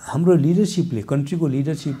हाम्रो लिडरसिपले, कन्ट्रीको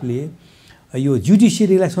लिडरसिपले यो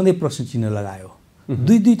जुडिसियरीलाई सधैँ प्रश्न चिन्ह लगायो।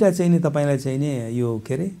 दुईटा चाहिँ नि तपाईँलाई चाहिँ नि यो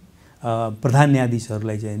के अरे प्रधान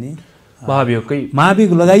न्यायाधीशहरूलाई चाहिँ नि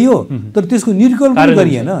महाभियोग लगाइयो, तर त्यसको निर्कल पनि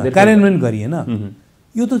गरिएन, कार्यान्वयन गरिएन।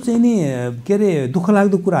 यो त चाहिँ नि के अरे दुःख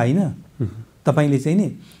लाग्दो कुरा होइन। तपाईँले चाहिँ नि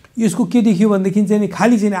यसको के देखियो भनेदेखि चाहिँ नि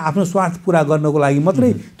खालि चाहिँ आफ्नो स्वार्थ पुरा गर्नको लागि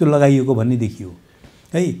मात्रै त्यो लगाइएको भन्ने देखियो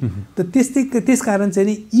है। त त्यस कारण चाहिँ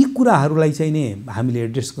नि यी कुराहरूलाई चाहिँ नि हामीले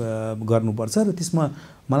एड्रेस गर्नुपर्छ र त्यसमा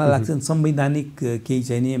मलाई लाग्छ संवैधानिक केही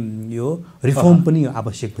चाहिँ नि यो रिफर्म पनि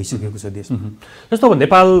आवश्यक भइसकेको छ देशमा। जस्तो अब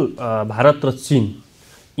नेपाल, भारत र चीन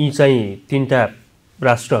यी चाहिँ तीनटा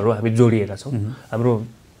राष्ट्रहरू हामी जोडिएका छौँ। हाम्रो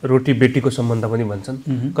रोटी बेटीको सम्बन्ध पनि भन्छन्,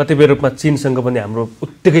 कतिपय रूपमा चीनसँग पनि हाम्रो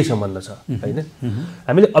उत्तिकै सम्बन्ध छ हैन।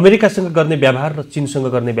 हामीले अमेरिकासँग गर्ने व्यवहार र चीनसँग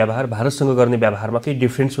गर्ने व्यवहार, भारतसँग गर्ने व्यवहारमा केही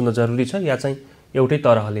डिफ्रेन्स हुन जरुरी छ या चाहिँ एउटै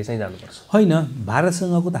तरहले चाहिँ जानुपर्छ? होइन,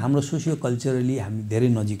 भारतसँगको त हाम्रो सोसियो कल्चरली हामी धेरै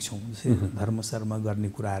नजिक छौँ, धर्म सर्म गर्ने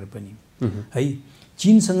कुराहरू पनि है।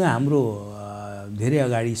 चीनसँग हाम्रो धेरै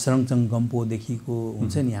अगाडि सरङचङ गम्पोदेखिको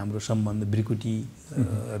हुन्छ नि हाम्रो सम्बन्ध,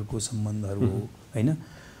 ब्रिकुटीहरूको सम्बन्धहरू हो होइन।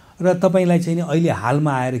 र तपाईँलाई चाहिँ नि अहिले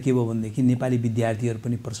हालमा आएर के भयो भनेदेखि नेपाली विद्यार्थीहरू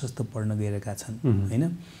पनि प्रशस्त पढ्न गइरहेका छन् होइन।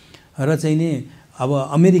 र चाहिँ नि अब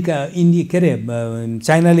अमेरिका, इन्डिया के अरे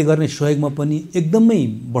चाइनाले गर्ने सहयोगमा पनि एकदमै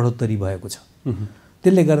बढोत्तरी भएको छ।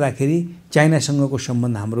 त्यसले गर्दाखेरि चाइनासँगको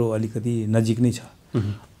सम्बन्ध हाम्रो अलिकति नजिक नै छ।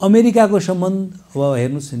 अमेरिकाको सम्बन्ध अब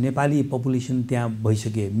हेर्नुहोस्, नेपाली पपुलेसन त्यहाँ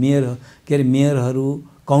भइसके, मेयरहरू,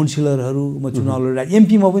 काउन्सिलरहरूमा चुनाव लडिरहेको,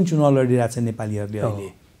 एमपीमा पनि चुनाव लडिरहेको छ नेपालीहरूले अहिले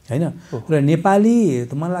होइन। र नेपाली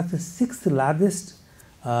त मलाई लाग्छ 6th लार्जेस्ट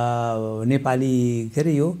नेपाली के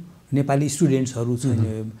अरे यो नेपाली स्टुडेन्ट्सहरू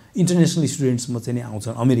चाहिँ इन्टरनेसनल स्टुडेन्ट्समा चाहिँ नि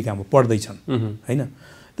आउँछन्, अमेरिकामा पढ्दैछन् होइन।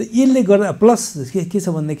 त यसले गर्दा प्लस के छ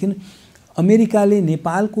भनेदेखि अमेरिकाले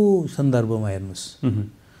नेपालको सन्दर्भमा हेर्नुहोस्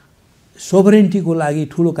सोभरेन्टीको लागि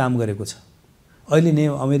ठुलो काम गरेको छ। अहिले नै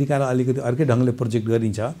अमेरिकालाई अलिकति अर्कै ढङ्गले प्रोजेक्ट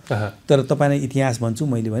गरिन्छ, तर तपाईँलाई इतिहास भन्छु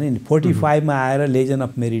मैले भने नि 45 मा आएर लेजन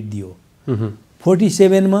अफ मेरिट दियो,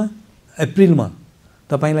 47 मा अप्रिलमा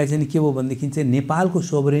तपाईँलाई चाहिँ के भयो भनेदेखि चाहिँ नेपालको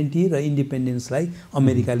सोभरेन्टी र इन्डिपेन्डेन्सलाई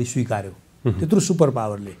अमेरिकाले स्वीकार्यो, त्यत्रो सुपर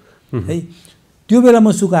पावरले है। त्यो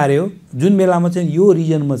बेलामा स्वीकार्यो जुन बेलामा चाहिँ यो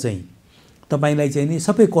रिजनमा चाहिँ तपाईँलाई चाहिँ नि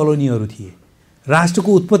सबै कलोनीहरू थिए,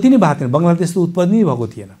 राष्ट्रको उत्पत्ति नै भएको थिएन, बङ्गलादेशको उत्पत्ति नै भएको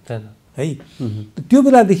थिएन है। त्यो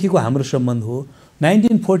बेलादेखिको हाम्रो सम्बन्ध हो।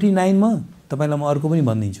 1949 मा तपाईँलाई म अर्को पनि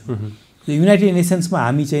भनिदिन्छु, युनाइटेड नेसन्समा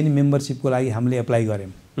हामी चाहिँ नि मेम्बरसिपको लागि हामीले एप्लाई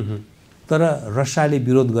गऱ्यौँ, तर रसियाले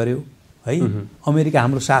विरोध गर्यो है। अमेरिका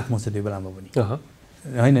हाम्रो साथमा छ त्यो बेलामा पनि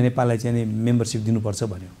होइन, नेपाललाई चाहिँ नि मेम्बरसिप दिनुपर्छ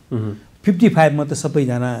भन्यो। 55 मा त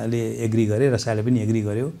सबैजनाले एग्री गरे, रसियाले पनि एग्री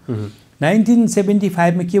गर्यो।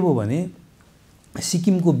 1975 मा के भयो भने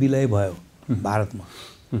सिक्किमको विलय भयो भारतमा।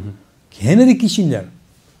 हेनरी किसिन्जर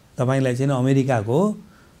तपाईँलाई चाहिँ अमेरिकाको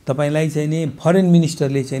तपाईँलाई चाहिँ नि फरेन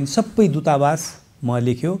मिनिस्टरले चाहिँ सबै दूतावासमा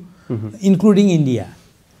लेख्यो इन्क्लुडिङ इन्डिया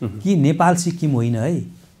कि नेपाल सिक्किम होइन है,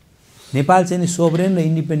 नेपाल चाहिँ नि सोभरेन र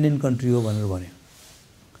इन्डिपेन्डेन्ट कन्ट्री हो भनेर भन्यो।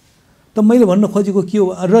 त मैले भन्न खोजेको के हो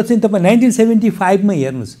र चाहिँ तपाईँ 1975 मा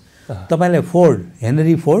हेर्नुहोस्, तपाईँलाई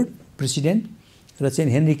हेनरी फोर्ड प्रेसिडेन्ट र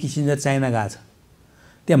चाहिँ हेनरी किसिन्जर चाइना गएको छ।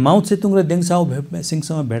 त्यहाँ माउ सेतुङ र देङ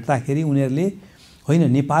सिंहसँग भेट्दाखेरि उनीहरूले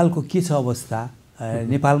होइन नेपालको के छ अवस्था,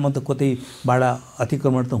 नेपालमा त कतैबाट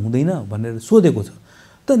अतिक्रमण त हुँदैन भनेर सोधेको छ।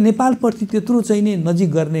 त नेपालप्रति त्यत्रो चाहिँ नि नजिक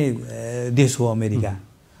गर्ने देश हो अमेरिका,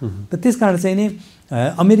 त त्यसकारण चाहिँ नि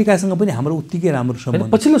अमेरिकासँग पनि हाम्रो उत्तिकै राम्रो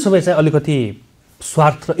सम्बन्ध। पछिल्लो समय चाहिँ अलिकति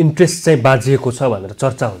स्वार्थ र इन्ट्रेस्ट चाहिँ बाँझिएको छ भनेर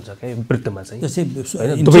चर्चा हुन्छ क्या वृत्तमा चाहिँ,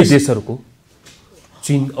 हैन दुवै देशहरूको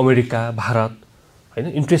चीन, अमेरिका, भारत हैन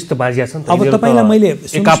इन्ट्रेस्ट त बाँझिया छ नि त। अब तपाईलाई मैले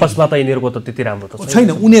एक आपसमा त यिनीहरूको त त्यति राम्रो त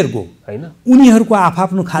छैन, उनीहरूको हैन, उनीहरूको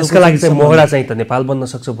आफआफ्नो खासका लागि चाहिँ मोहडा चाहिँ त नेपाल बन्न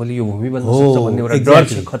सक्छ, भोलि यो भूमि बन्न सक्छ भन्ने एउटा डर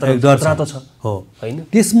छ, खतरा त छ हो हैन।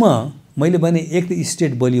 त्यसमा मैले भने एक त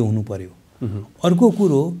स्टेट बलियो हुनु पर्यो, अर्को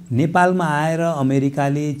कुरो नेपालमा आएर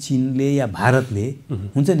अमेरिकाले चीनले या भारतले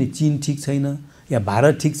हुन्छ नि चीन ठिक छैन या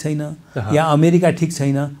भारत ठिक छैन या अमेरिका ठिक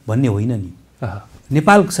छैन भन्ने होइन नि।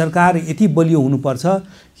 नेपाल सरकार यति बलियो हुनुपर्छ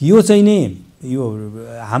यो चाहिँ नि यो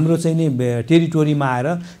हाम्रो चाहिँ नि टेरिटोरीमा आएर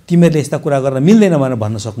तिमीहरूले यस्ता कुरा गर्न मिल्दैन भनेर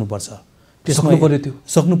भन्न सक्नुपर्छ।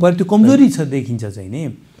 सक्नु पर्यो त्यो कमजोरी छ देखिन्छ चाहिँ नि।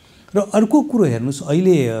 र अर्को कुरो हेर्नुहोस्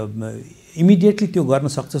अहिले इमिडिएटली त्यो गर्न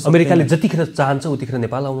सक्छ। अमेरिकाले जतिखेर चाहन्छ उतिखेर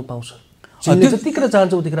नेपाल आउनु पाउँछ, चीनले जतिखेर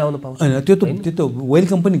चाहन्छ उतिखेर आउनु पाउँछ। होइन त्यो त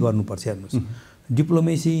वेलकम पनि गर्नुपर्छ। हेर्नुहोस्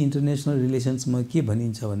डिप्लोमेसी इन्टरनेसनल रिलेसन्समा के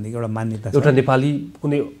भनिन्छ भनेदेखि एउटा मान्यता छ। एउटा नेपाली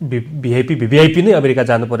कुनै भिभिआइपी नै अमेरिका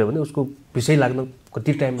जानु पर्यो भने उसको भिसै लाग्न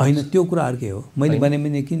कति टाइम होइन त्यो कुरा अर्कै हो। मैले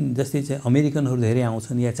भने कि जस्तै चाहिँ अमेरिकनहरू धेरै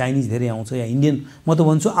आउँछन् या चाइनिज धेरै आउँछ या इन्डियन म त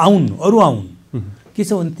भन्छु आउन् अरू आउन् के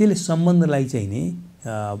छ भने त्यसले सम्बन्धलाई चाहिँ नि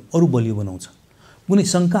अरू बलियो बनाउँछ। कुनै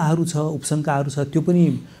शङ्काहरू छ उपशङ्काहरू छ त्यो पनि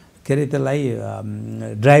के अरे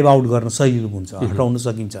त्यसलाई ड्राइभ आउट गर्न सजिलो हुन्छ, हटाउन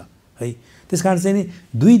सकिन्छ है। त्यसकारण चाहिँ नि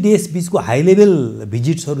दुई देश बिचको हाई लेभल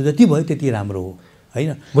भिजिट्सहरू जति भयो त्यति राम्रो हो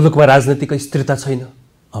होइन। मुलुकमा राजनीतिक स्थिरता छैन,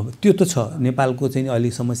 अब त्यो त छ। नेपालको चाहिँ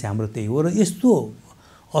अहिले समस्या हाम्रो त्यही हो। र यस्तो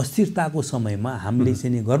अस्थिरताको समयमा हामीले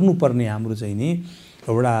चाहिँ नि गर्नुपर्ने हाम्रो चाहिँ नि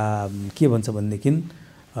एउटा के भन्छ भनेदेखि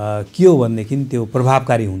के हो भनेदेखि त्यो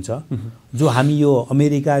प्रभावकारी हुन्छ। जो हामी यो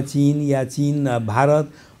अमेरिका चीन या चीन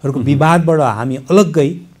भारतहरूको विवादबाट हामी अलग्गै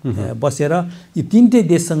बसेर यी तीनटै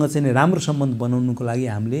देशसँग चाहिँ राम्रो सम्बन्ध बनाउनुको लागि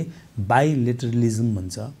हामीले बाइलेटरलिजम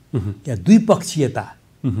भन्छ या द्विपक्षीयता,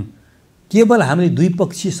 केवल हामीले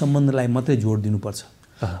द्विपक्षीय सम्बन्धलाई मात्रै जोड दिनुपर्छ।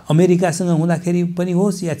 अमेरिकासँग हुँदाखेरि पनि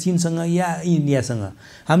होस् या चीनसँग या इन्डियासँग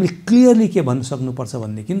हामीले क्लियरली के भन्न सक्नुपर्छ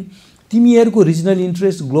भनेदेखि तिमीहरूको रिजनल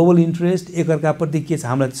इन्ट्रेस्ट ग्लोबल इन्ट्रेस्ट एकअर्काप्रति के छ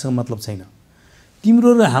हामीलाई त्यससँग मतलब छैन।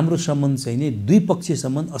 तिम्रो र हाम्रो सम्बन्ध चाहिँ नि द्विपक्षीय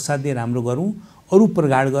सम्बन्ध असाध्यै राम्रो गरौँ, अरू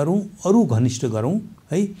प्रगाढ गरौँ, अरू घनिष्ठ गरौँ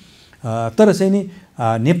है। तर चाहिँ नि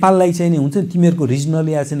नेपाललाई चाहिँ नि हुन्छ नि तिमीहरूको रिजनल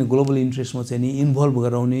या चाहिँ ग्लोबल इन्ट्रेस्टमा चाहिँ नि इन्भल्भ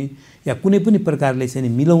गराउने या कुनै पनि प्रकारले चाहिँ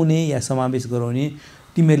नि मिलाउने या समावेश गराउने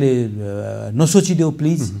तिमीहरूले नसोचिदेऊ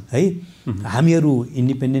प्लिज है। हामीहरू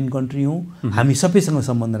इन्डिपेन्डेन्ट कन्ट्री हौँ, हामी सबैसँग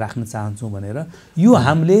सम्बन्ध राख्न चाहन्छौँ भनेर यो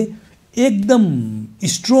हामीले एकदम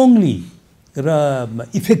स्ट्रङली र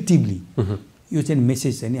इफेक्टिभली यो चाहिँ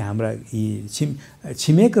मेसेज चाहिँ नि हाम्रा यी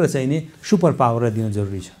छिमेक र चाहिँ नि सुपर पावर दिन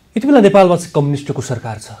जरुरी छ। यति बेला नेपालमा चाहिँ कम्युनिस्टको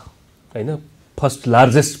सरकार छ होइन, फर्स्ट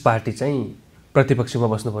लार्जेस्ट पार्टी चाहिँ प्रतिपक्षमा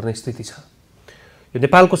बस्नुपर्ने स्थिति छ। यो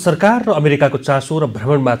नेपालको सरकार र अमेरिकाको चासो र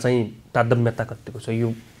भ्रमणमा चाहिँ तारतम्यता कतिको छ?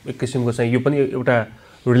 यो एक किसिमको चाहिँ यो पनि एउटा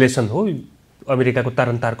रिलेसन हो, अमेरिकाको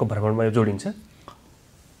तारनतारको भ्रमणमा यो जोडिन्छ।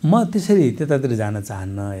 म त्यसरी त्यतातिर जान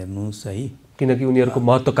चाहन्न हेर्नुहोस् है, किनकि उनीहरूको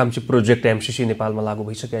महत्त्वकांक्षी प्रोजेक्ट एमसीसी नेपालमा लागू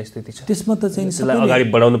भइसकेको स्थिति छ। त्यसमा त चाहिँ अगाडि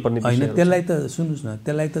बढाउनु पर्ने होइन, त्यसलाई त सुन्नुहोस् न,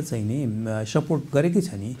 त्यसलाई त चाहिँ नि सपोर्ट गरेकै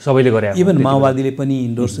छ नि, सबैले गरे। इभन माओवादीले पनि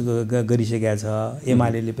इन्डोर्स गरिसकेका छ,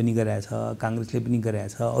 एमाले पनि गरेका छ, काङ्ग्रेसले पनि गरेका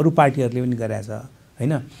छ, अरू पार्टीहरूले पनि गरेका छ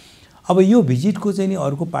होइन। अब यो भिजिटको चाहिँ नि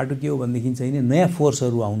अर्को पाटो के हो भनेदेखि चाहिँ नि नयाँ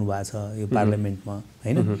फोर्सहरू आउनु भएको छ यो पार्लियामेन्टमा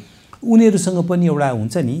होइन। उनीहरूसँग पनि एउटा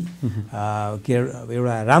हुन्छ नि के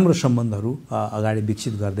एउटा राम्रो सम्बन्धहरू अगाडि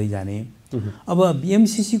विकसित गर्दै जाने। अब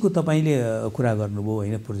एमसीसीको तपाईँले कुरा गर्नुभयो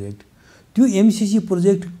होइन प्रोजेक्ट, त्यो एमसीसी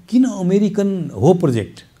प्रोजेक्ट किन अमेरिकन हो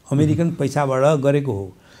प्रोजेक्ट, अमेरिकन पैसाबाट गरेको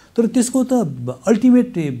हो, तर त्यसको त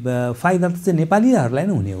अल्टिमेट फाइदा त चाहिँ नेपालीहरूलाई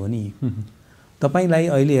नै हुने हो नि। तपाईँलाई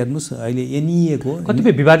अहिले हेर्नुहोस् अहिले एनइएको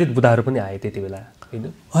कतिपय विवादित बुदाहरू पनि आए त्यति बेला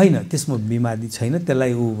होइन, त्यसमा विवादित छैन,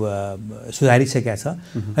 त्यसलाई ऊ सुधारिसकेका छ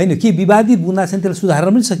होइन। के विवादित बुदा छ त्यसलाई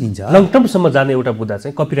सुधार्न पनि सकिन्छ। लङ टर्मसम्म जाने एउटा बुदा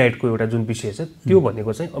चाहिँ कपिराइटको एउटा जुन विषय छ त्यो भनेको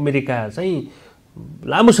चाहिँ अमेरिका चाहिँ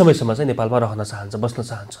लामो समयसम्म चाहिँ नेपालमा रहन चाहन्छ, बस्न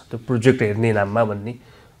चाहन्छ, त्यो प्रोजेक्ट हेर्ने नाममा भन्ने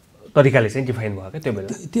तरिकाले चाहिँ डिफाइन भयो क्या त्यो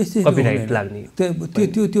बेला कपिराइट लाग्ने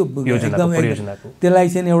त्यो एकदम त्यसलाई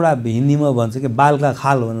चाहिँ एउटा हिन्दीमा भन्छ कि बालका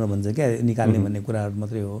खाल भनेर भन्छ क्या, निकाल्ने भन्ने कुराहरू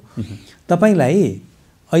मात्रै हो। तपाईँलाई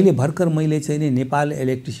अहिले भर्खर मैले चाहिँ नि नेपाल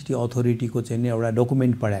इलेक्ट्रिसिटी अथोरिटीको चाहिँ नि एउटा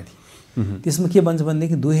डकुमेन्ट पढाएको थिएँ। त्यसमा के भन्छ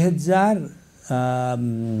भनेदेखि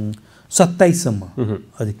 2027सम्म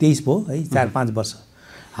हजुर 23 भयो है, 4-5 वर्ष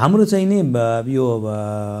हाम्रो चाहिँ नि यो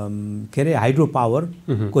के अरे हाइड्रो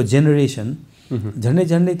पावरको जेनेरेसन झन्डै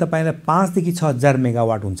झन्डै तपाईँलाई 5,000 to 6,000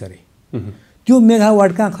 मेगावाट हुन्छ अरे। त्यो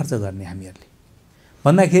मेगावाट कहाँ खर्च गर्ने हामीहरूले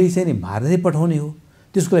भन्दाखेरि चाहिँ नि भारतै पठाउने हो,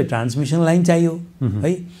 त्यसको लागि ट्रान्समिसन लाइन चाहियो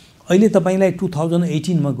है। अहिले तपाईँलाई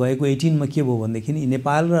 2018मा गएको 18मा के भयो भनेदेखि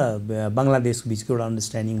नेपाल र बङ्गलादेश बिचको एउटा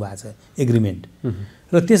अन्डरस्ट्यान्डिङ भएको छ, एग्रिमेन्ट,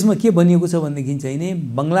 र त्यसमा के भनिएको छ भनेदेखि चाहिँ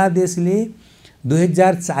नि बङ्गलादेशले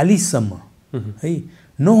 2040सम्म है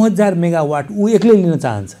 9,000 मेगावाट ऊ एक्लै लिन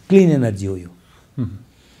चाहन्छ, क्लिन एनर्जी हो यो।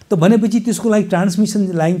 त भनेपछि त्यसको लागि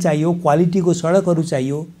ट्रान्समिसन लाइन चाहियो, क्वालिटीको सडकहरू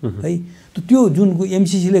चाहियो है। त्यो जुन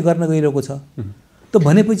एमसीसीले गर्न गइरहेको छ त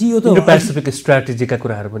भनेपछि यो त पेसिफिक स्ट्राटेजीका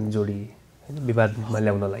कुराहरू पनि जोडिए हैन विवादमा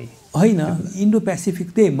ल्याउनलाई होइन इन्डो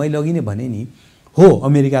पेसिफिक त्यही मैले अघि नै भने नि हो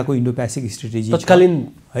अमेरिकाको इन्डो पेसिफिक स्ट्रेटेजी तत्कालीन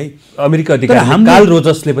है अमेरिका अधिकारी कार्ल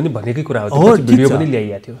रोजर्सले पनि भनेकै कुरा हो त्यो भिडियो पनि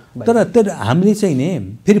ल्याइएको थियो तर हामीले चाहिँ नि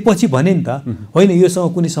फेरि पछि भने नि त होइन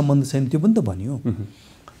योसँग कुनै सम्बन्ध छैन त्यो पनि त भन्यो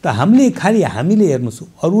त हामीले हेर्नुहोस्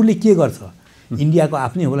अरूले के गर्छ इन्डियाको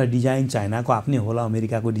आफ्नै होला डिजाइन चाइनाको आफ्नै होला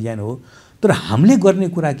अमेरिकाको डिजाइन हो तर हामीले गर्ने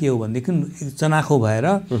कुरा के हो भनेदेखि चनाखो भएर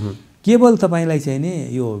केवल तपाईँलाई चाहिँ नि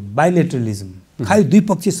यो बाइलेटरलिजम खालि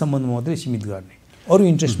द्विपक्षीय सम्बन्धमा मात्रै सीमित गर्ने अरू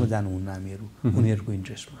इन्ट्रेस्टमा जानुहुन्न हामीहरू उनीहरूको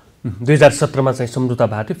इन्ट्रेस्टमा 2017मा चाहिँ सम्झौता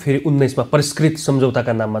भएको थियो फेरि 19मा परिष्कृत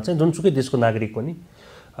सम्झौताका नाममा चाहिँ जुनसुकै देशको नागरिक पनि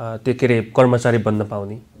त्यो के अरे कर्मचारी बन्न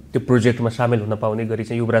पाउने त्यो प्रोजेक्टमा सामेल हुन पाउने गरी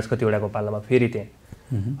चाहिँ युवराज कतिवटाको पालामा फेरि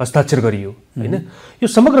त्यहाँ हस्ताक्षर गरियो हैन यो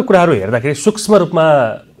समग्र कुराहरू हेर्दाखेरि सूक्ष्म रूपमा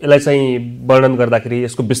यसलाई चाहिँ वर्णन गर्दाखेरि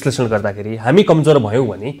यसको विश्लेषण गर्दाखेरि हामी कमजोर भयौँ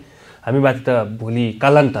भने हामीमाथि त भोलि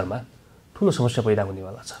कालान्तरमा ठुलो समस्या पैदा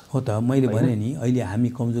हुनेवाला छ हो त मैले भने नि अहिले हामी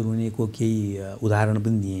कमजोर हुनेको केही उदाहरण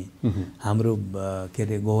पनि दिएँ हाम्रो के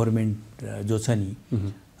अरे गभर्मेन्ट जो छ नि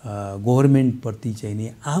गभर्मेन्टप्रति चाहिँ नि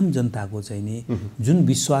आम जनताको चाहिँ नि जुन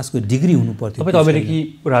विश्वासको डिग्री हुनु पर्थ्यो तपाईँ त अमेरिकी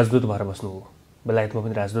राजदूत भएर बस्नुभयो बेलायतमा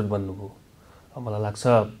पनि राजदूत बन्नुभयो मलाई लाग्छ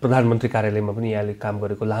प्रधानमन्त्री कार्यालयमा पनि यहाँले काम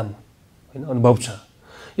गरेको लामो हैन अनुभव छ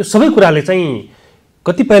यो सबै कुराले चाहिँ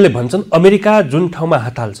कतिपयले भन्छन् अमेरिका जुन ठाउँमा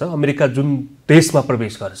हात हाल्छ अमेरिका जुन देशमा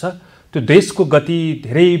प्रवेश गर्छ त्यो देशको गति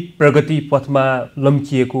धेरै प्रगति पथमा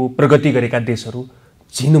लम्किएको प्रगति गरेका देशहरू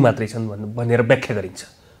झिनु मात्रै छन् भनेर व्याख्या गरिन्छ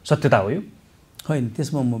सत्यता हो यो होइन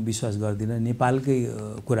त्यसमा म विश्वास गर्दिनँ नेपालकै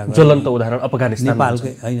कुरा ज्वलन्त उदाहरण अफगानिस्तान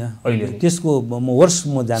नेपालकै होइन त्यसको म वर्ष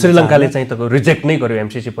म जान श्रीलङ्काले चाहिँ त रिजेक्ट नै गर्यो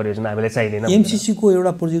एमसीसी परियोजना हामीले चाहिँदैन एमसीसीको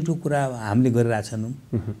एउटा प्रोजेक्टको कुरा हामीले गरिरहेछौँ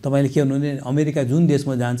तपाईँले के भन्नु अमेरिका जुन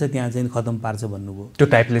देशमा जान्छ त्यहाँ चाहिँ खतम पार्छ भन्नुभयो त्यो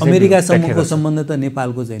टाइपले अमेरिकासँगको सम्बन्ध त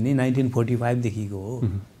नेपालको चाहिँ नि 1945 देखिको हो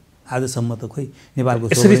आजसम्म त खोइ नेपालको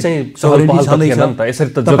यसरी चाहिँ यसरी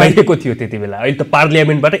त जोगाइएको थियो त्यति बेला अहिले त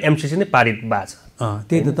पार्लियामेन्टबाट एमसीसी नै पारित भएको छ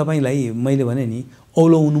त्यही त तपाईँलाई मैले भने नि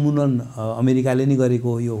औलो उन्मूलन अमेरिकाले नै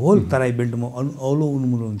गरेको यो होल तराई बेल्टमा औलो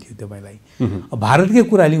उन्मूलन थियो तपाईँलाई भारतकै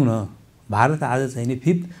कुरा लिउँ न भारत आज चाहिँ नि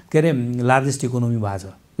 5th के अरे लार्जेस्ट इकोनोमी भएको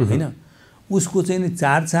छ होइन उसको चाहिँ नि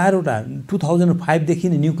चारवटा 2005 देखि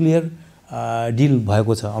नै न्युक्लियर डिल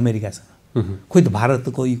भएको छ अमेरिकासँग खोइ त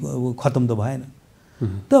भारतको खतम त भएन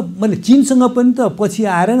त मैले चीनसँग पनि त पछि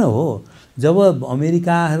आएर न हो जब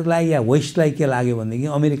अमेरिकाहरूलाई या वेस्टलाई के लाग्यो भनेदेखि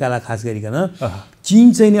अमेरिकालाई खास गरिकन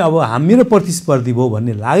चीन चाहिँ नि अब मेरो प्रतिस्पर्धी भयो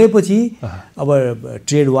भन्ने लागेपछि अब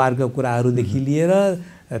ट्रेड वारका कुराहरूदेखि लिएर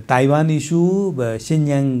ताइवान इस्यु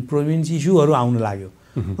सिन्ज्याङ प्रोभिन्स इस्युहरू आउन लाग्यो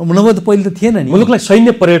नभए त पहिले त थिएन नि मुलुकलाई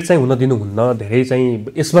सैन्य परेड चाहिँ हुन दिनुहुन्न धेरै चाहिँ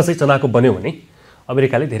यसमा चाहिँ चनाको बन्यो भने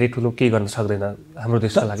अमेरिकाले धेरै ठुलो के गर्न सक्दैन हाम्रो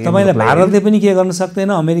देशका लागि तपाईलाई भारतले पनि के गर्न सक्दैन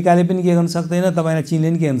अमेरिकाले पनि के गर्न सक्दैन तपाईलाई चीनले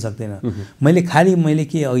पनि के गर्न सक्दैन मैले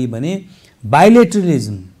के अघि भने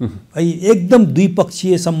बाइलेटरलिजम है एकदम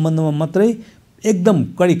द्विपक्षीय सम्बन्धमा मात्रै एकदम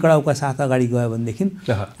कडी कडाउका साथ अगाडि गयो भनेदेखि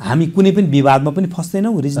हामी कुनै पनि विवादमा पनि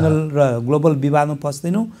फस्दैनौँ रिजनल र ग्लोबल विवादमा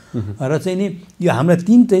फस्दैनौँ र चाहिँ नि यो हाम्रा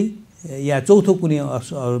तीनटै या चौथो कुनै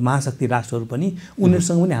महाशक्ति राष्ट्रहरू पनि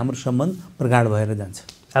उनीहरूसँग पनि हाम्रो सम्बन्ध प्रगाढ भएर जान्छ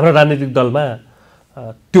हाम्रो राजनीतिक दलमा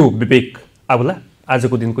त्यो विवेक आउला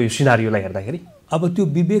आजको दिनको यो सिनारियोलाई हेर्दाखेरि अब त्यो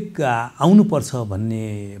विवेक आउनुपर्छ भन्ने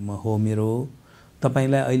हो मेरो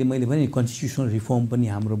तपाईलाई अहिले मैले भने कन्स्टिट्युसनल रिफर्म पनि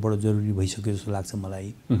हाम्रो बडो जरुरी भइसक्यो जस्तो लाग्छ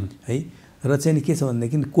मलाई है र चाहिँ के छ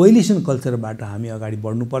भनेदेखि कोएलिसन कल्चरबाट हामी अगाडि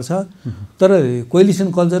बढ्नुपर्छ तर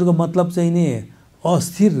कोएलिसन कल्चरको मतलब चाहिँ नि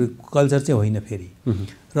अस्थिर कल्चर चाहिँ होइन फेरि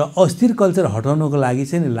र अस्थिर कल्चर हटाउनको लागि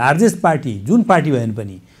चाहिँ लार्जेस्ट पार्टी जुन पार्टी भए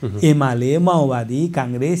पनि एमाले माओवादी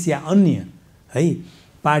कांग्रेस या अन्य है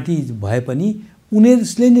पार्टी भए पनि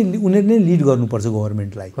उनीहरूले लिड गर्नुपर्छ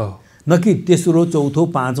गभर्नमेन्टलाई न कि तेस्रो चौथो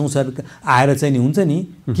पाँचौं सरकार आएर चाहिँ हुन्छ नि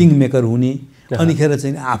किङ मेकर हुने अनिखेर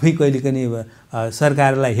चाहिँ आफै कहिले कहिले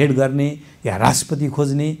सरकारलाई हेड गर्ने या राष्ट्रपति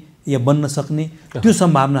खोज्ने या बन्न सक्ने त्यो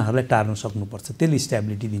सम्भावनाहरूलाई टार्न सक्नुपर्छ त्यसले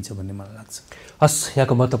स्टेबिलिटी दिन्छ भन्ने मलाई लाग्छ हस्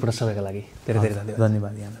यहाँको महत्त्वपूर्ण समयका लागि धेरै धेरै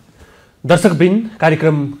धन्यवाद यहाँलाई दर्शकवृन्द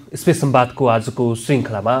कार्यक्रम स्पेस संवादको आजको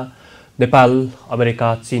श्रृङ्खलामा नेपाल अमेरिका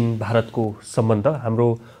चीन भारतको सम्बन्ध हाम्रो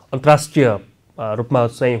अन्तर्राष्ट्रिय रूपमा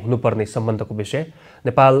चाहिँ हुनुपर्ने सम्बन्धको विषय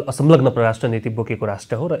नेपाल असंलग्न परराष्ट्र नीति बोकेको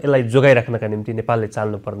राष्ट्र हो र यसलाई जोगाइराख्नका निम्ति नेपालले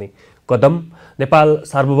चाल्नुपर्ने कदम नेपाल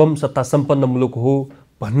सार्वभौम सत्ता सम्पन्न मुलुक हो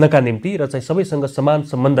भन्नका निम्ति र चाहिँ सबैसँग समान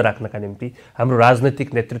सम्बन्ध राख्नका निम्ति हाम्रो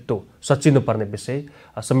राजनैतिक नेतृत्व सचिनुपर्ने विषय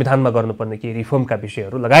संविधानमा गर्नुपर्ने केही रिफर्मका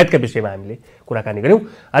विषयहरू लगायतका विषयमा हामीले कुराकानी गर्यौं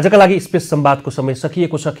आजका लागि स्पेस संवादको समय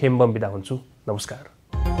सकिएको छ खेम बम बिदा हुन्छु नमस्कार